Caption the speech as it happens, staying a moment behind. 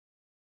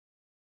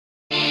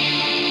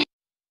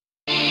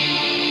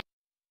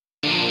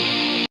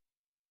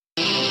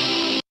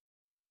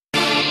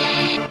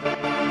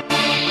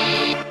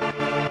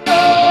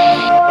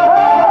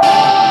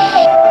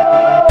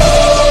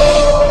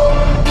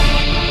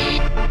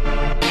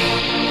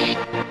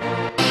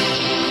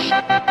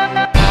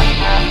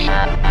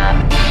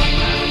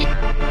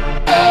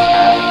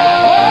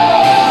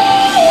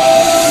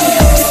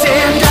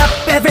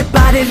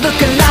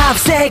Look alive,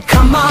 say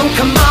come on,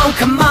 come on,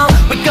 come on.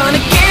 We're gonna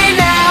get it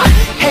now.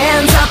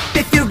 Hands up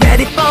if you're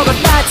ready for the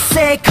fight.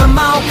 Say come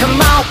on, come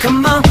on,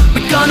 come on.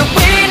 We're gonna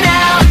win it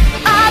now.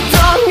 I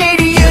don't need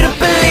you to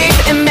believe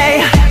in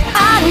me.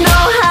 I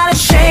know how to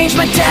change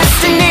my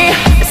destiny.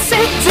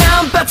 Sit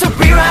down, about to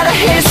rewrite our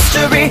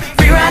history.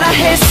 Rewrite our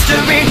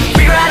history,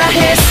 rewrite our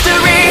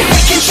history. We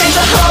can change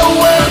the whole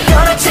world,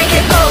 gonna take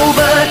it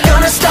over.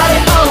 Gonna start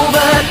it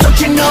over. Don't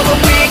you know that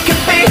we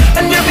could be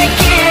a new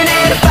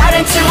beginning?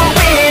 Fighting to a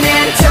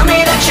winning. Tell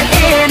me that you're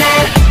in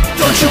it.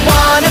 Don't you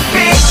wanna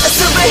be a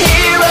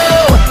superhero?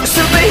 A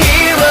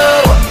superhero,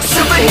 a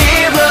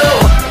superhero.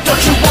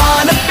 Don't you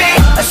wanna be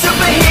a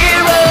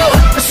superhero?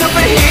 A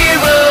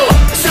superhero,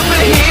 a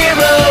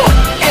superhero.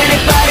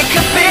 Anybody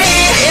could be,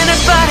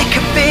 anybody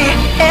could be,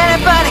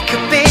 anybody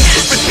could be.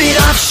 Rip it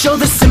off, show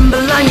the symbol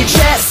on your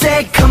chest.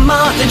 Say come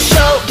on and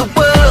show the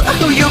world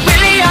who you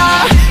really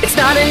are. It's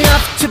not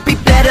enough to be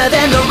better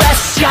than the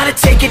rest. Gotta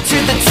take it to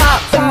the top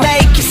and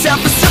make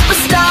yourself a superhero.